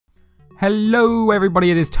Hello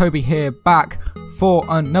everybody, it is Toby here, back for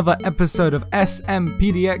another episode of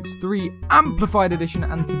SMPDX III Amplified Edition,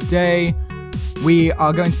 and today we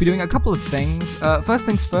are going to be doing a couple of things. First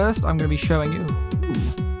things first, I'm going to be showing you...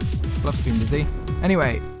 Glove's been busy.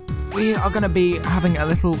 Anyway, we are going to be having a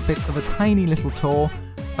little bit of a tiny little tour,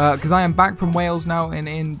 because I am back from Wales now, and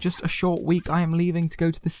in just a short week I am leaving to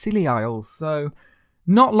go to the Scilly Isles, so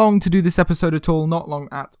not long to do this episode at all, not long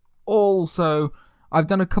at all, so... I've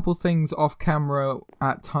done a couple things off camera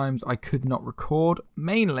at times I could not record.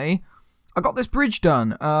 Mainly, I got this bridge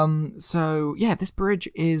done. So yeah, this bridge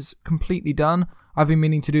is completely done. I've been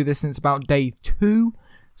meaning to do this since about day 2.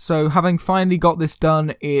 So having finally got this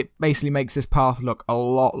done, it basically makes this path look a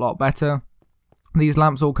lot better. These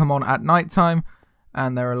lamps all come on at night time,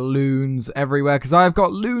 and there are loons everywhere, because I've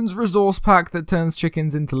got Loons resource pack that turns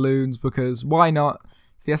chickens into loons, because why not?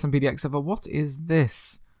 It's the SMPDX server. What is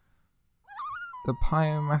this? The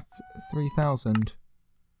Piomat 3000.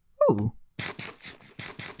 Ooh.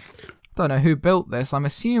 Don't know who built this. I'm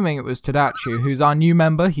assuming it was Tadachu, who's our new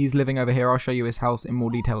member. He's living over here. I'll show you his house in more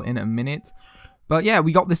detail in a minute. But yeah,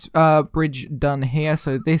 we got this bridge done here,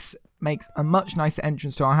 so this makes a much nicer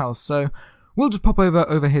entrance to our house. So we'll just pop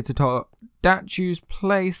over here to Tadachu's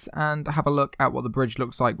place and have a look at what the bridge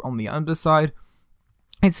looks like on the underside.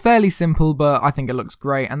 It's fairly simple, but I think it looks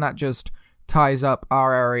great, and that just ties up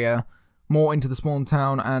our area more into the spawn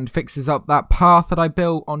town and fixes up that path that I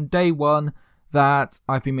built on day 1 that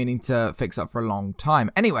I've been meaning to fix up for a long time.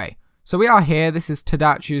 Anyway, so we are here. This is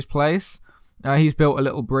Tadachu's place. He's built a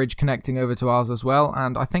little bridge connecting over to ours as well,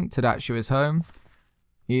 and I think Tadachu is home.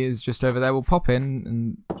 He is just over there. We'll pop in,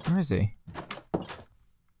 and where is he?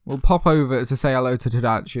 We'll pop over to say hello to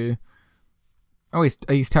Tadachu. Oh, he's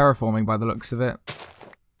terraforming by the looks of it. Let's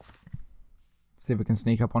see if we can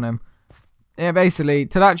sneak up on him. Yeah, basically,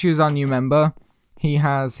 Tadachu is our new member. He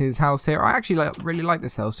has his house here. I actually really like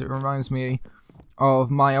this house. It reminds me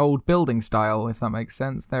of my old building style, if that makes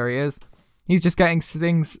sense. There he is. He's just getting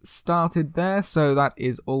things started there, so that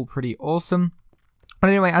is all pretty awesome. But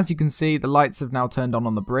anyway, as you can see, the lights have now turned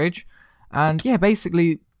on the bridge. And yeah,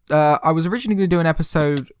 basically, I was originally going to do an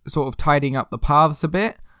episode sort of tidying up the paths a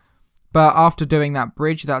bit. But after doing that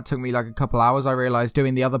bridge, that took me like a couple hours. I realised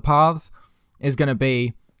doing the other paths is going to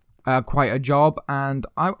be... quite a job, and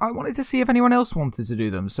I wanted to see if anyone else wanted to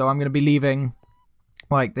do them, so I'm going to be leaving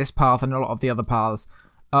like this path and a lot of the other paths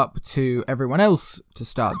up to everyone else to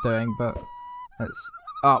start doing. But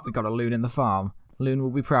we got a loon in the farm. Loon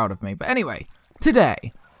will be proud of me. But anyway,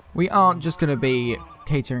 today we aren't just going to be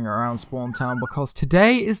catering around Spawn Town, because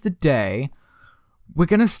today is the day we're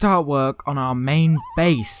going to start work on our main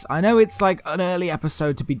base. I know it's like an early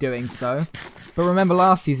episode to be doing so, but remember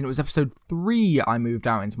last season it was episode 3 I moved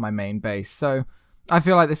out into my main base, so I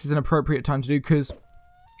feel like this is an appropriate time to do, because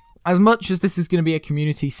as much as this is going to be a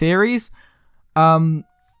community series, I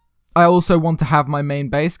also want to have my main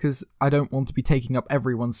base, because I don't want to be taking up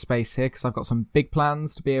everyone's space here, because I've got some big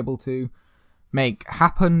plans to be able to make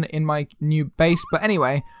happen in my new base. But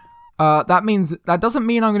anyway... that doesn't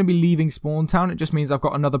mean I'm going to be leaving Spawn Town. It just means I've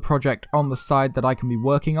got another project on the side that I can be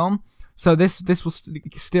working on. So this will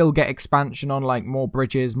still get expansion on, like, more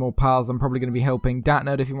bridges, more paths. I'm probably going to be helping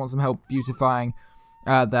Datnerd if he wants some help beautifying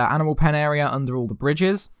the animal pen area under all the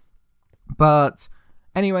bridges. But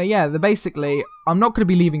anyway, yeah, basically, I'm not going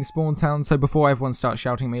to be leaving Spawn Town, so before everyone starts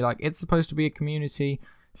shouting at me like, it's supposed to be a community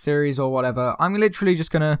series or whatever, I'm literally just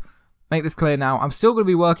going to make this clear now. I'm still going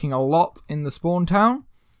to be working a lot in the Spawn Town.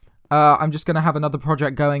 I'm just going to have another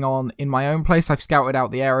project going on in my own place. I've scouted out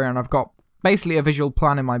the area and I've got basically a visual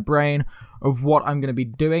plan in my brain of what I'm going to be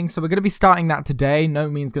doing. So we're going to be starting that today. No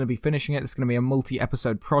means going to be finishing it. It's going to be a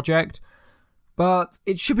multi-episode project. But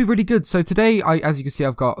it should be really good. So today, as you can see,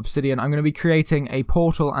 I've got obsidian. I'm going to be creating a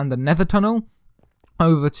portal and a nether tunnel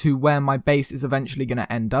over to where my base is eventually going to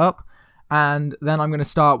end up. And then I'm going to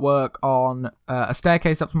start work on a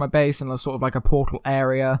staircase up to my base and a sort of like a portal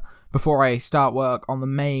area before I start work on the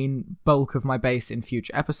main bulk of my base in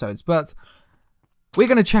future episodes. But we're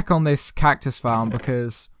going to check on this cactus farm,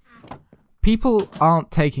 because people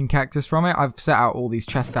aren't taking cactus from it. I've set out all these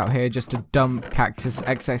chests out here just to dump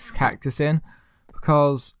excess cactus in,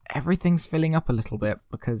 because everything's filling up a little bit.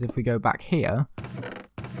 Because if we go back here,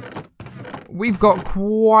 we've got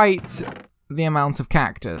quite... the amount of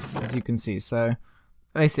cactus, as you can see. So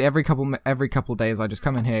basically every couple days I just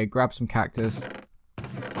come in here, grab some cactus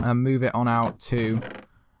and move it on out to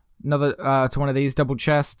another to one of these double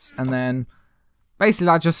chests, and then basically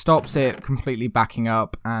that just stops it completely backing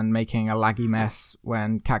up and making a laggy mess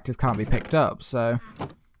when cactus can't be picked up. So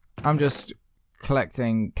I'm just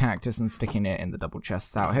collecting cactus and sticking it in the double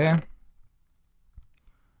chests out here.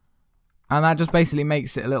 And that just basically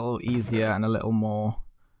makes it a little easier and a little more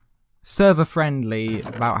server friendly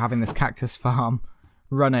about having this cactus farm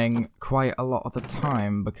running quite a lot of the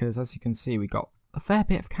time, because as you can see we got a fair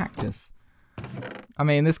bit of cactus. I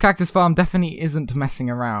mean, this cactus farm definitely isn't messing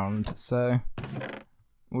around, so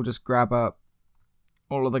we'll just grab up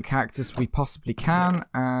all of the cactus we possibly can,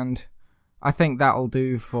 and I think that'll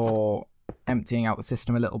do for emptying out the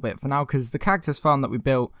system a little bit for now, because the cactus farm that we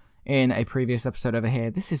built in a previous episode over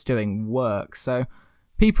here, this is doing work. So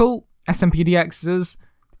people, SMPDXers,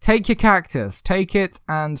 take your cactus, take it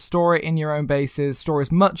and store it in your own bases, store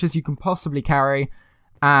as much as you can possibly carry,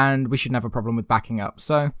 and we shouldn't have a problem with backing up.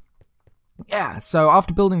 So yeah, so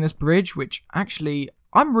after building this bridge, which actually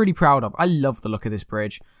I'm really proud of, I love the look of this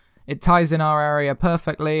bridge. It ties in our area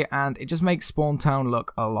perfectly, and it just makes Spawn Town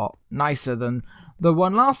look a lot nicer than the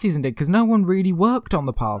one last season did, because no one really worked on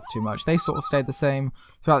the paths too much. They sort of stayed the same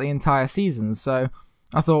throughout the entire season, so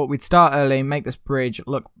I thought we'd start early, make this bridge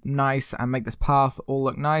look nice, and make this path all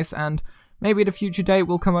look nice, and maybe at a future date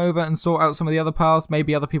we'll come over and sort out some of the other paths.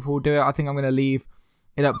 Maybe other people will do it. I think I'm going to leave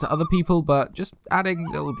it up to other people, but just adding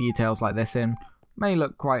little details like this in may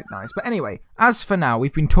look quite nice. But anyway, as for now,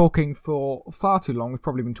 we've been talking for far too long. We've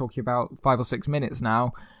probably been talking about 5 or 6 minutes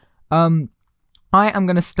now. I am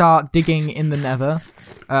going to start digging in the nether,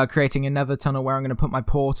 creating a nether tunnel where I'm going to put my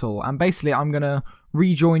portal, and basically I'm going to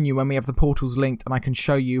rejoin you when we have the portals linked and I can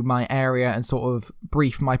show you my area and sort of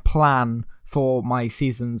brief my plan for my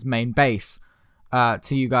season's main base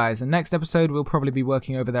to you guys. And next episode we'll probably be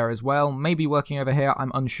working over there as well, maybe working over here,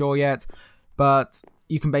 I'm unsure yet, but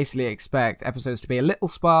you can basically expect episodes to be a little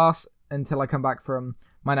sparse until I come back from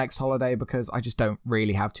my next holiday, because I just don't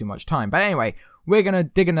really have too much time. But anyway, we're going to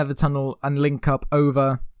dig another tunnel and link up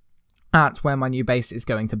over at where my new base is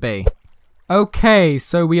going to be. Okay,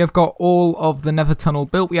 so we have got all of the nether tunnel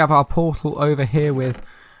built. We have our portal over here with a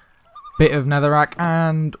bit of netherrack,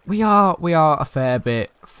 and we are a fair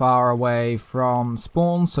bit far away from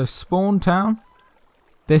spawn. So Spawn Town,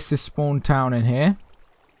 this is Spawn Town in here.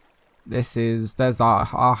 There's our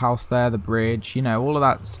house there, the bridge, you know, all of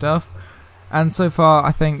that stuff. And so far,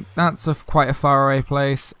 I think that's quite a far away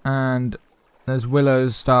place, and there's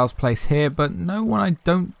Willow's Star's place here, but no one, I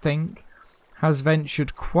don't think, has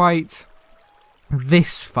ventured quite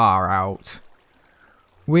this far out.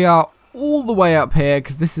 We are all the way up here,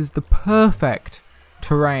 because this is the perfect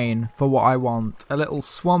terrain for what I want. A little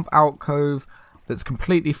swamp alcove that's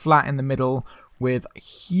completely flat in the middle, with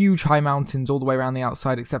huge high mountains all the way around the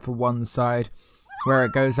outside, except for one side where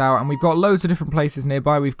it goes out, and we've got loads of different places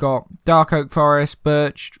nearby. We've got dark oak forest,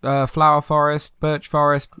 birch, flower forest, birch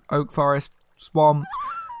forest, oak forest, swamp,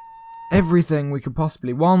 everything we could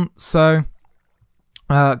possibly want. So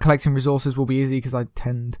collecting resources will be easy, because I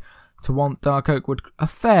tend to want dark oak wood a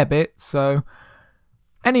fair bit. So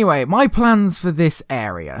anyway, my plans for this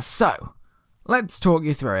area. So let's talk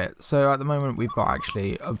you through it. So at the moment we've got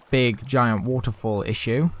actually a big giant waterfall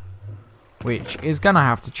issue, which is going to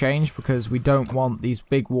have to change, because we don't want these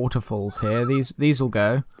big waterfalls here. These will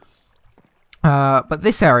go. But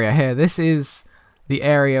this area here, this is the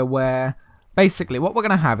area where basically what we're going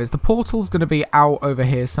to have is the portal's going to be out over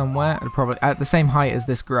here somewhere, probably at the same height as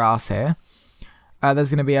this grass here.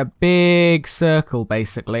 There's going to be a big circle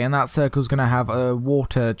basically, and that circle's going to have a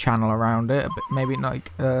water channel around it, maybe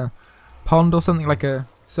like a pond or something, like a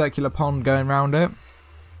circular pond going around it.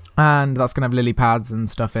 And that's going to have lily pads and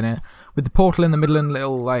stuff in it, with the portal in the middle and a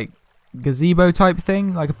little like gazebo type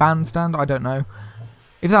thing, like a bandstand. I don't know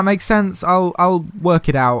if that makes sense. I'll work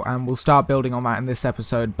it out, and we'll start building on that in this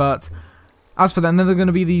episode. But as for then there are going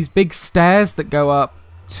to be these big stairs that go up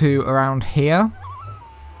to around here,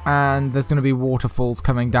 and there's going to be waterfalls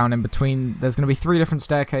coming down in between. There's going to be 3 different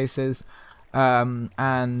staircases, and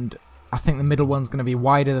I think the middle one's going to be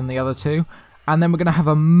wider than the other 2, and then we're going to have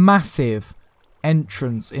a massive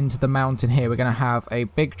entrance into the mountain here. We're going to have a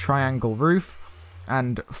big triangle roof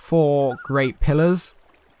and 4 great pillars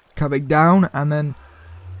coming down, and then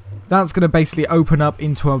that's going to basically open up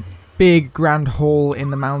into a big grand hall in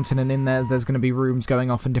the mountain, and in there's going to be rooms going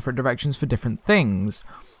off in different directions for different things.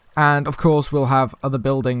 And of course we'll have other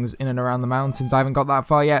buildings in and around the mountains. I haven't got that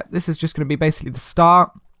far yet. This is just going to be basically the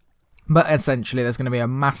start, but essentially there's going to be a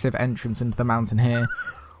massive entrance into the mountain here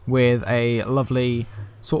with a lovely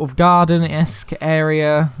sort of garden-esque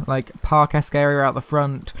area, like park-esque area out the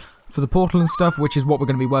front for the portal and stuff, which is what we're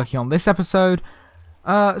going to be working on this episode.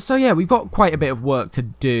 So yeah, we've got quite a bit of work to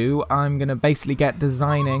do. I'm going to basically get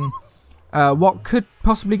designing what could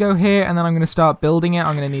possibly go here, and then I'm going to start building it.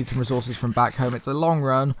 I'm going to need some resources from back home. It's a long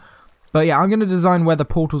run. But yeah, I'm going to design where the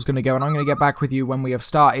portal's going to go, and I'm going to get back with you when we have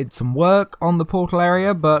started some work on the portal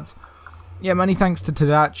area. But yeah, many thanks to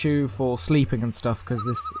Tadachu for sleeping and stuff, because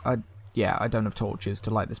this, I don't have torches to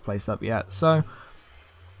light this place up yet. So,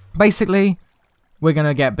 basically, we're going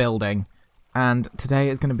to get building. And today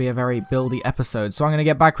is going to be a very buildy episode. So I'm going to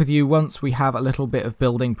get back with you once we have a little bit of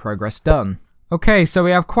building progress done. Okay, so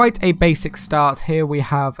we have quite a basic start here. We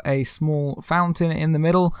have a small fountain in the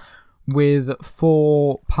middle with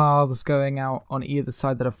 4 paths going out on either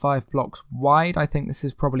side that are 5 blocks wide. I think this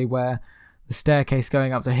is probably where the staircase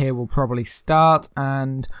going up to here will probably start.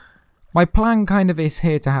 And my plan kind of is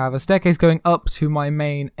here to have a staircase going up to my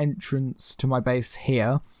main entrance to my base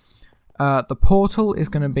here. The portal is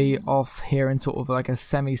going to be off here in sort of like a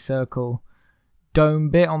semicircle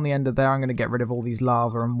dome bit on the end of there. I'm going to get rid of all these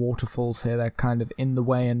lava and waterfalls here. They're kind of in the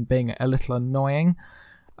way and being a little annoying.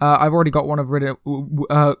 I've already got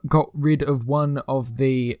rid of one of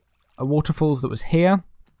the waterfalls that was here.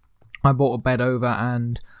 I bought a bed over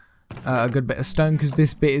and a good bit of stone, because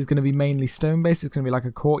this bit is going to be mainly stone based. It's going to be like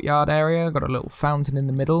a courtyard area. Got a little fountain in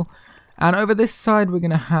the middle. And over this side, we're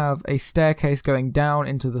going to have a staircase going down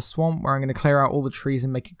into the swamp, where I'm going to clear out all the trees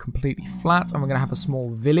and make it completely flat. And we're going to have a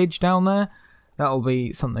small village down there. That'll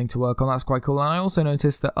be something to work on. That's quite cool. And I also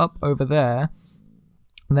noticed that up over there,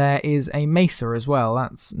 there is a mesa as well.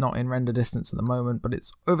 That's not in render distance at the moment, but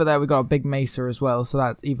it's over there. We've got a big mesa as well, so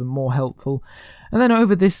that's even more helpful. And then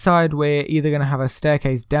over this side, we're either going to have a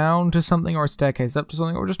staircase down to something, or a staircase up to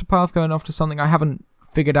something, or just a path going off to something. I haven't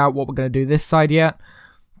figured out what we're going to do this side yet.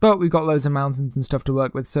 But we've got loads of mountains and stuff to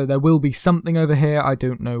work with, so there will be something over here, I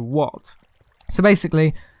don't know what. So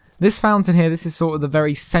basically, this fountain here, this is sort of the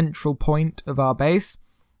very central point of our base.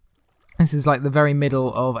 This is like the very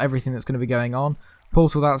middle of everything that's going to be going on.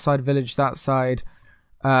 Portal that side, village that side,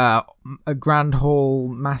 a grand hall,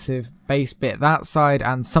 massive base bit that side,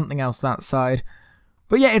 and something else that side.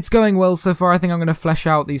 But yeah, it's going well so far. I think I'm going to flesh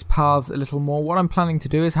out these paths a little more. What I'm planning to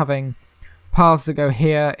do is having paths that go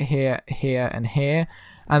here, here, here, and here.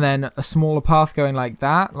 And then a smaller path going like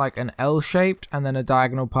that, like an L-shaped, and then a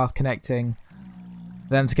diagonal path connecting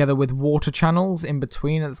them together with water channels in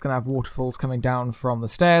between. It's going to have waterfalls coming down from the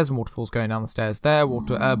stairs, and waterfalls going down the stairs there.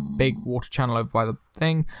 A big water channel over by the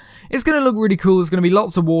thing. It's going to look really cool. There's going to be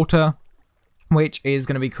lots of water, which is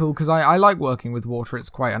going to be cool, because I like working with water. It's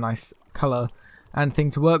quite a nice colour and thing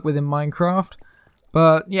to work with in Minecraft.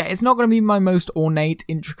 But yeah, it's not going to be my most ornate,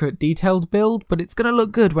 intricate, detailed build, but it's going to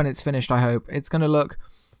look good when it's finished, I hope. It's going to look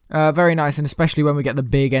very nice, and especially when we get the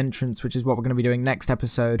big entrance, which is what we're going to be doing next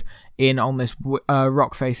episode, in on this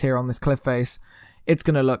rock face here, on this cliff face. It's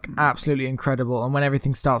going to look absolutely incredible, and when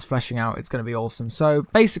everything starts fleshing out, it's going to be awesome. So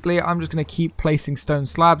basically, I'm just going to keep placing stone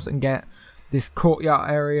slabs and get this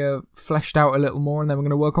courtyard area fleshed out a little more, and then we're going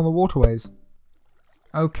to work on the waterways.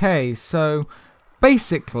 Okay, so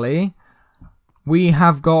basically, we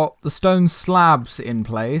have got the stone slabs in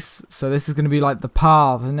place. So this is going to be like the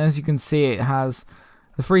path, and as you can see, it has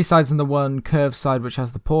the 3 sides and the 1 curved side which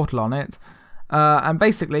has the portal on it. And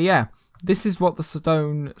basically, yeah, this is what the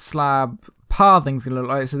stone slab pathing's going to look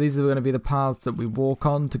like. So these are going to be the paths that we walk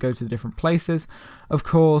on to go to the different places. Of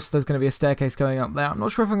course, there's going to be a staircase going up there. I'm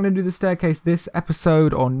not sure if I'm going to do the staircase this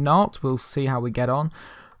episode or not. We'll see how we get on.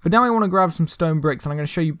 But now I want to grab some stone bricks, and I'm going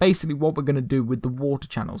to show you basically what we're going to do with the water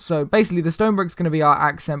channels. So basically, the stone brick's going to be our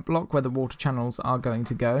accent block where the water channels are going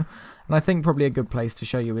to go. And I think probably a good place to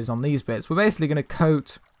show you is on these bits. We're basically going to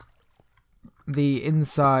coat the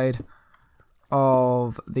inside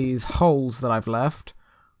of these holes that I've left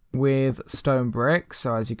with stone bricks.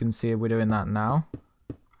 So as you can see, we're doing that now.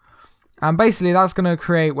 And basically, that's going to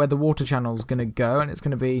create where the water channel's going to go. And it's going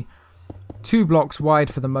to be 2 blocks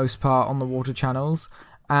wide for the most part on the water channels.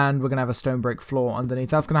 And we're going to have a stone brick floor underneath.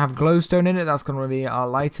 That's going to have glowstone in it. That's going to be our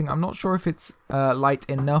lighting. I'm not sure if it's light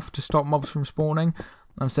enough to stop mobs from spawning.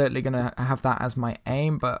 I'm certainly going to have that as my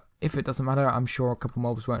aim. But if it doesn't matter, I'm sure a couple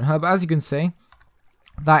mobs won't hurt. But as you can see,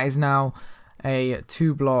 that is now a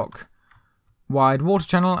 2 block wide water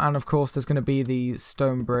channel. And of course, there's going to be the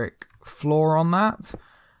stone brick floor on that.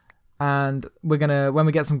 And we're going to, when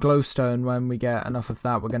we get some glowstone, when we get enough of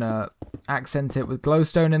that, we're going to accent it with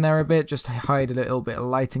glowstone in there a bit, just to hide a little bit of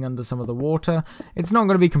lighting under some of the water. It's not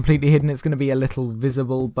going to be completely hidden, it's going to be a little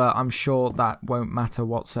visible, but I'm sure that won't matter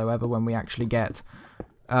whatsoever when we actually get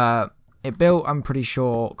it built. I'm pretty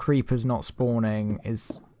sure creepers not spawning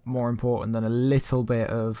is more important than a little bit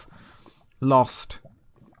of lost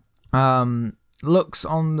looks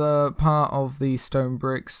on the part of the stone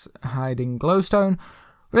bricks hiding glowstone.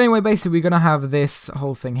 But anyway, basically we're going to have this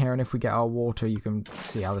whole thing here, and if we get our water, you can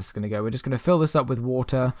see how this is going to go. We're just going to fill this up with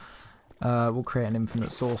water. We'll create an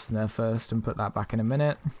infinite source in there first and put that back in a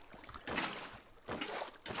minute.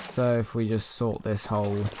 So if we just sort this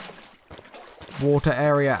whole water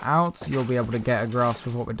area out, so you'll be able to get a grasp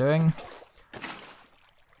of what we're doing.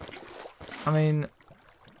 I mean,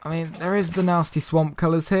 there is the nasty swamp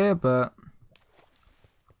colours here, but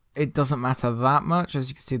it doesn't matter that much. As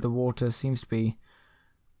you can see, the water seems to be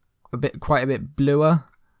quite a bit bluer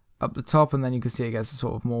up the top, and then you can see it gets a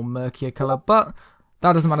sort of more murkier colour, but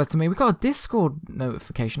that doesn't matter to me. We got a Discord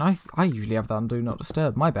notification. I usually have that on Do Not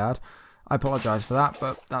Disturb. My bad. I apologise for that,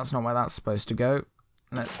 but that's not where that's supposed to go.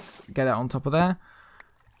 Let's get it on top of there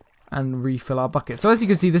and refill our bucket. So as you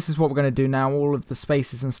can see, this is what we're going to do now. All of the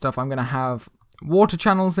spaces and stuff, I'm going to have water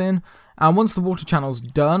channels in, and once the water channel's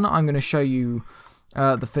done, I'm going to show you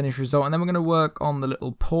the finished result, and then we're going to work on the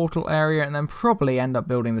little portal area, and then probably end up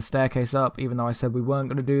building the staircase up, even though I said we weren't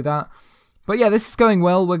going to do that. But yeah, this is going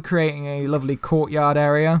well. We're creating a lovely courtyard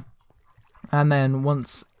area, and then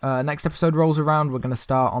once next episode rolls around, we're going to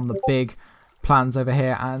start on the big plans over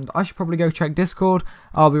here, and I should probably go check Discord.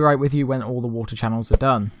 I'll be right with you when all the water channels are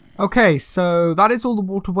done. Okay, so that is all the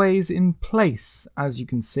waterways in place, as you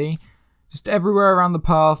can see. Just everywhere around the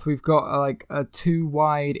path, we've got like a 2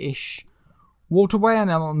 wide-ish waterway,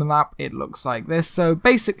 and on the map it looks like this. So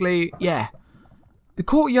basically, yeah, the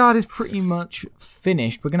courtyard is pretty much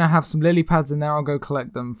finished. We're going to have some lily pads in there. I'll go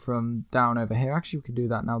collect them from down over here. Actually, we can do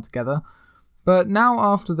that now together. But now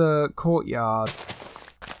after the courtyard,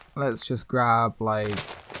 let's just grab like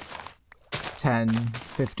 10,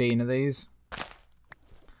 15 of these.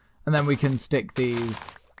 And then we can stick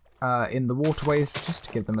these in the waterways just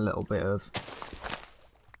to give them a little bit of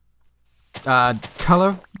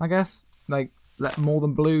colour, I guess. Like, more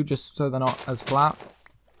than blue, just so they're not as flat.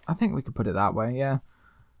 I think we could put it that way, yeah.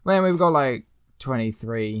 But anyway, we've got like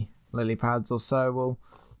 23 lily pads or so. We'll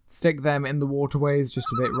stick them in the waterways just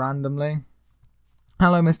a bit randomly.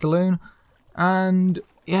 Hello, Mr. Loon. And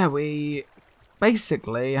yeah, we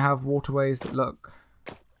basically have waterways that look...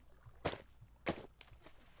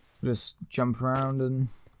 just jump around and...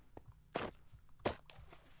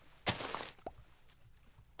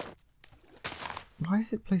 Why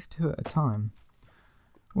is it placed 2 at a time?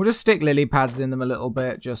 We'll just stick lily pads in them a little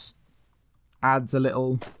bit, just adds a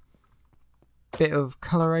little bit of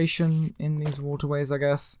coloration in these waterways, I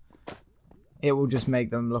guess. It will just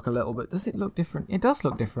make them look a little bit... Does it look different? It does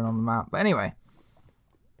look different on the map. But anyway,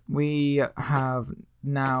 we have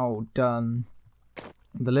now done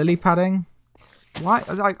the lily padding. Why?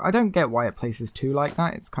 I don't get why it places 2 like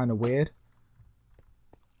that. It's kind of weird.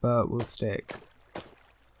 But we'll stick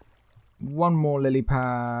 1 more lily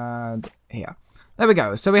pad here. There we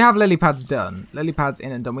go. So we have lily pads done. Lily pads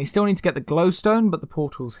in and done. We still need to get the glowstone, but the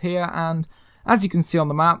portal's here. And as you can see on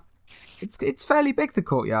the map, it's fairly big, the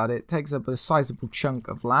courtyard. It takes up a sizable chunk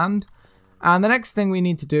of land. And the next thing we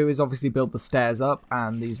need to do is obviously build the stairs up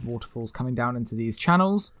and these waterfalls coming down into these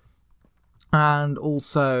channels. And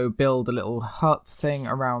also build a little hut thing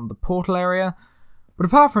around the portal area. But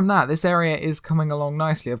apart from that, this area is coming along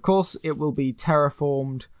nicely. Of course, it will be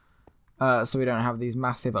terraformed, so we don't have these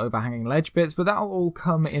massive overhanging ledge bits, but that will all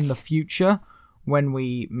come in the future when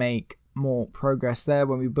we make more progress there,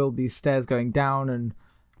 when we build these stairs going down and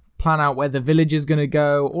plan out where the village is going to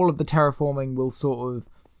go. All of the terraforming will sort of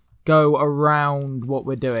go around what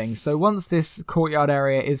we're doing. So once this courtyard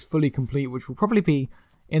area is fully complete, which will probably be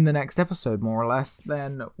in the next episode more or less,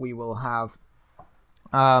 then we will have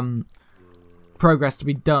progress to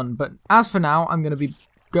be done. But as for now, I'm going to be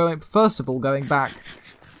first of all going back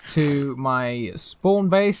to my spawn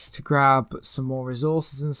base to grab some more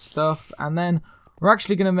resources and stuff, and then we're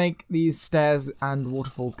actually going to make these stairs and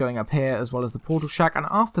waterfalls going up here as well as the portal shack, and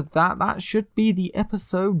after that, that should be the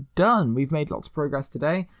episode done. We've made lots of progress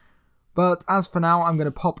today, but as for now, I'm going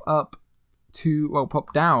to pop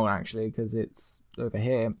down actually, because it's over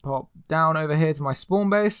here. Pop down over here to my spawn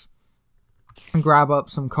base and grab up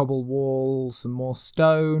some cobble walls, some more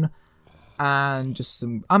stone, and just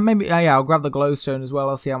some... I'll grab the glowstone as well.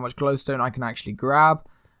 I'll see how much glowstone I can actually grab.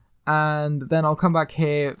 And then I'll come back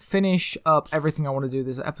here, finish up everything I want to do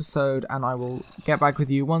this episode, and I will get back with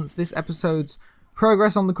you once this episode's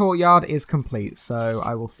progress on the courtyard is complete. So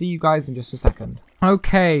I will see you guys in just a second.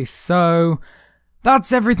 Okay, so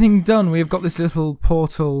that's everything done. We've got this little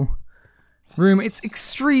portal room. It's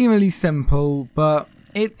extremely simple, but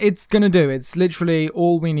it's going to do. It's literally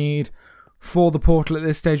all we need for the portal at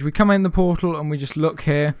this stage. We come in the portal and we just look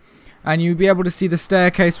here, and you'll be able to see the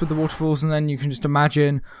staircase with the waterfalls, and then you can just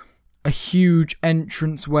imagine a huge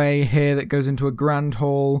entranceway here that goes into a grand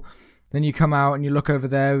hall. Then you come out and you look over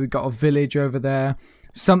there, we've got a village over there,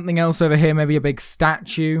 something else over here, maybe a big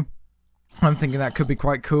statue. I'm thinking that could be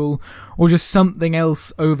quite cool, or just something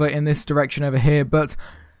else over in this direction over here. But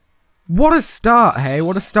What a start, hey?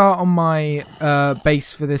 What a start on my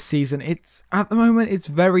base for this season. At the moment, it's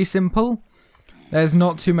very simple. There's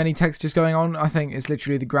not too many textures going on. I think it's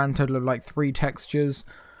literally the grand total of like 3 textures.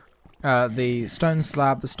 The stone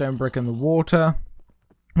slab, the stone brick, and the water.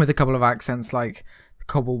 With a couple of accents like the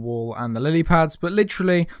cobble wall and the lily pads. But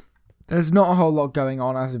literally, there's not a whole lot going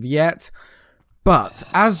on as of yet. But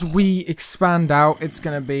as we expand out, it's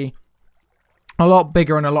going to be a lot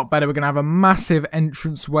bigger and a lot better. We're going to have a massive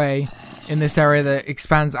entranceway in this area that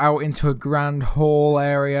expands out into a grand hall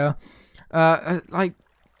area. Like,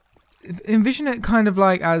 envision it kind of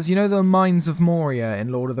like as, you know, the Mines of Moria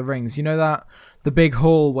in Lord of the Rings. You know that, the big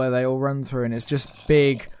hall where they all run through, and it's just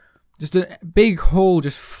big, just a big hall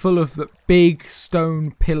just full of big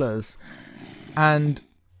stone pillars. And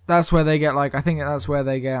that's where they get, like, I think that's where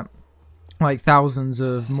they get, like, thousands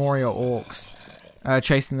of Moria orcs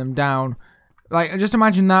chasing them down. Like, just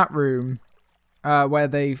imagine that room where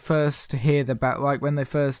they first hear the like when they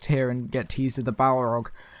first hear and get teased of the Balrog.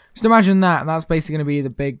 Just imagine that, and that's basically going to be the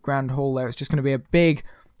big grand hall there. It's just going to be a big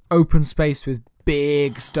open space with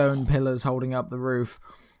big stone pillars holding up the roof.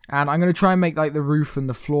 And I'm going to try and make like the roof and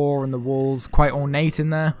the floor and the walls quite ornate in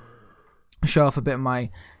there. Show off a bit of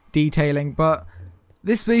my detailing, but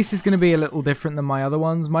this base is going to be a little different than my other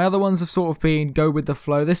ones. My other ones have sort of been go with the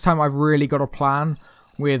flow. This time I've really got a plan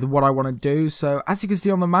with what I want to do. So as you can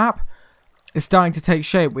see on the map, it's starting to take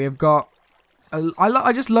shape. We have got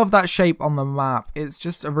I just love that shape on the map. It's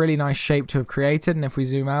just a really nice shape to have created, and if we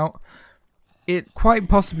zoom out, it quite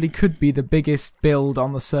possibly could be the biggest build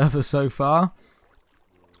on the server so far.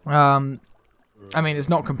 I mean, it's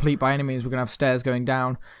not complete by any means. We're going to have stairs going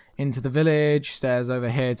down into the village, stairs over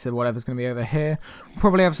here to whatever's going to be over here. We'll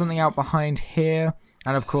probably have something out behind here.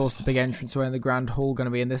 And of course, the big entranceway in the Grand Hall going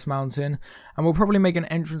to be in this mountain. And we'll probably make an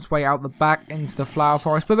entranceway out the back into the flower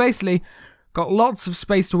forest. But basically, got lots of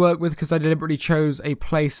space to work with because I deliberately chose a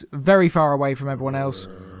place very far away from everyone else.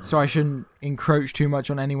 So I shouldn't encroach too much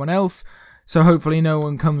on anyone else. So hopefully no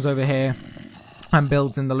one comes over here and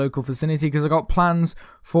builds in the local vicinity, because I got plans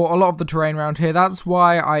for a lot of the terrain around here. That's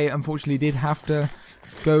why I unfortunately did have to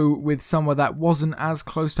go with somewhere that wasn't as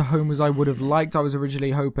close to home as I would have liked. I was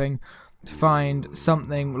originally hoping to find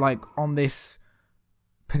something like on this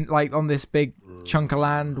big chunk of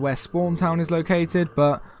land where Spawn Town is located,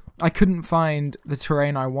 but I couldn't find the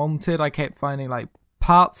terrain I wanted. I kept finding like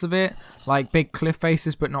parts of it, like big cliff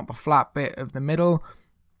faces, but not the flat bit of the middle.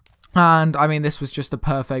 And I mean, this was just the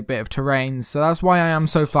perfect bit of terrain, so that's why I am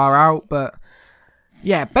so far out. But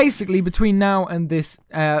yeah, basically between now and this,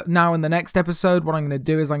 now and the next episode, what I'm going to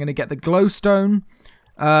do is I'm going to get the glowstone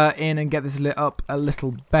in and get this lit up a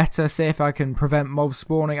little better, see if I can prevent mobs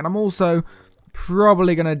spawning. And I'm also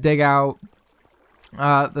probably going to dig out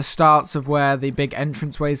the starts of where the big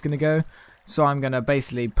entranceway is going to go. So I'm going to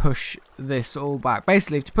basically push this all back.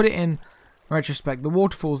 Basically, to put it in retrospect, the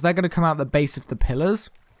waterfalls, they're going to come out the base of the pillars.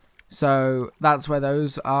 So that's where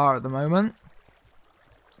those are at the moment.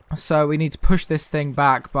 So we need to push this thing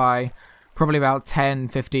back by probably about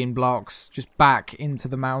 10-15 blocks just back into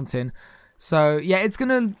the mountain. So yeah, it's going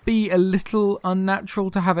to be a little unnatural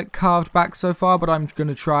to have it carved back so far, but I'm going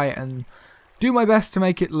to try and do my best to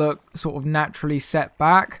make it look sort of naturally set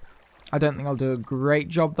back. I don't think I'll do a great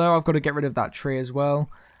job though. I've got to get rid of that tree as well.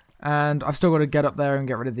 And I've still got to get up there and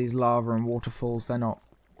get rid of these lava and waterfalls. They're not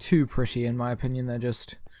too pretty in my opinion. They're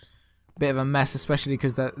just a bit of a mess, especially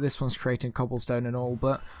because this one's creating cobblestone and all.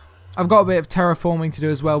 But I've got a bit of terraforming to do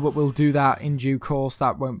as well, but we'll do that in due course.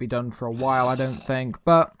 That won't be done for a while, I don't think.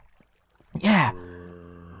 But yeah.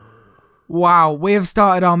 Wow, we have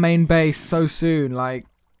started our main base so soon. Like,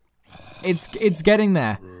 it's getting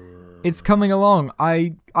there. It's coming along.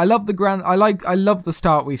 I love the I love the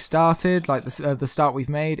start we've started, like the start we've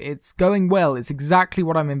made. It's going well. It's exactly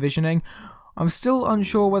what I'm envisioning. I'm still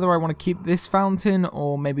unsure whether I want to keep this fountain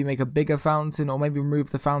or maybe make a bigger fountain or maybe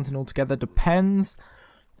remove the fountain altogether. Depends.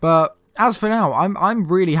 But as for now, I'm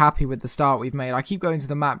really happy with the start we've made. I keep going to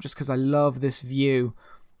the map just because I love this view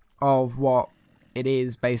of what it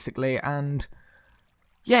is basically, and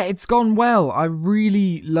yeah, it's gone well. I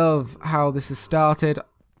really love how this has started.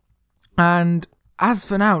 And as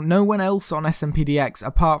for now, no one else on SMPDX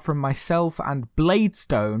apart from myself and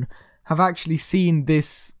Bladestone have actually seen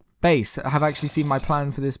this base, have actually seen my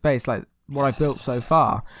plan for this base, like what I've built so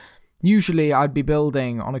far. Usually I'd be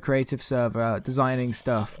building on a creative server, designing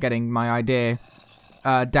stuff, getting my idea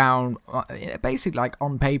down, basically like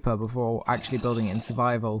on paper before actually building it in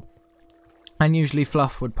survival. And usually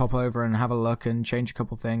Fluff would pop over and have a look and change a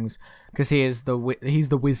couple things, because he's the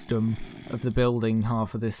wisdom of the building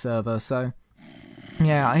half of this server. So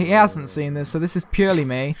yeah, he hasn't seen this, so this is purely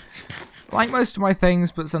me. like most of my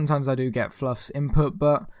things, but sometimes I do get Fluff's input.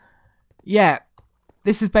 But yeah,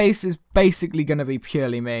 this base is basically going to be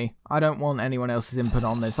purely me. I don't want anyone else's input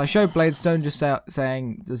on this. I showed Bladestone just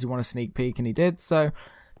saying, does he want a sneak peek, and he did. So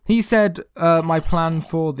he said my plan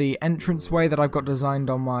for the entranceway that I've got designed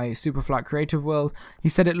on my super flat creative world, he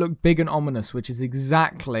said it looked big and ominous, which is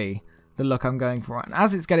exactly the look I'm going for. And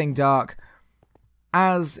as it's getting dark,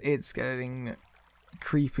 as it's getting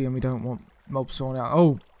creepy, and we don't want mobs spawning out.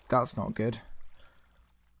 Oh, that's not good.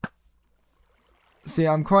 See,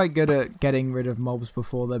 I'm quite good at getting rid of mobs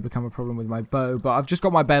before they become a problem with my bow, but I've just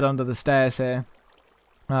got my bed under the stairs here,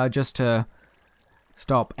 just to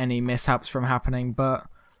stop any mishaps from happening. But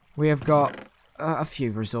we have got a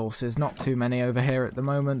few resources, not too many over here at the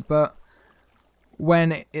moment, but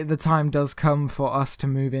when the time does come for us to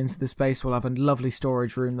move into the space, we'll have a lovely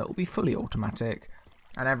storage room that will be fully automatic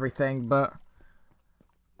and everything. But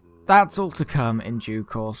that's all to come in due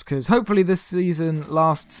course, because hopefully this season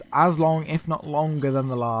lasts as long, if not longer than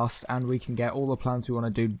the last, and we can get all the plans we want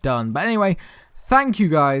to do done. But anyway, thank you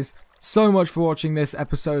guys so much for watching this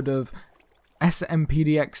episode of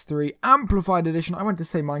SMPDX III Amplified Edition. I went to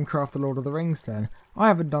say Minecraft The Lord of the Rings then. I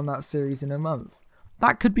haven't done that series in a month.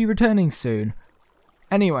 That could be returning soon.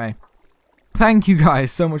 Anyway, thank you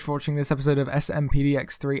guys so much for watching this episode of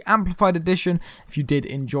SMPDX III Amplified Edition. If you did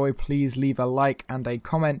enjoy, please leave a like and a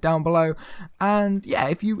comment down below. And yeah,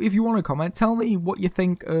 if you want to comment, tell me what you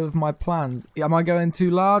think of my plans. Am I going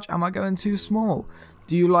too large? Am I going too small?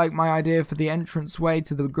 Do you like my idea for the entranceway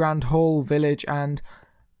to the Grand Hall Village? And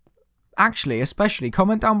actually, especially,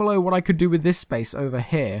 comment down below what I could do with this space over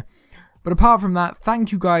here. But apart from that,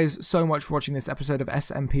 thank you guys so much for watching this episode of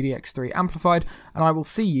SMPDX III Amplified, and I will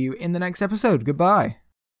see you in the next episode. Goodbye.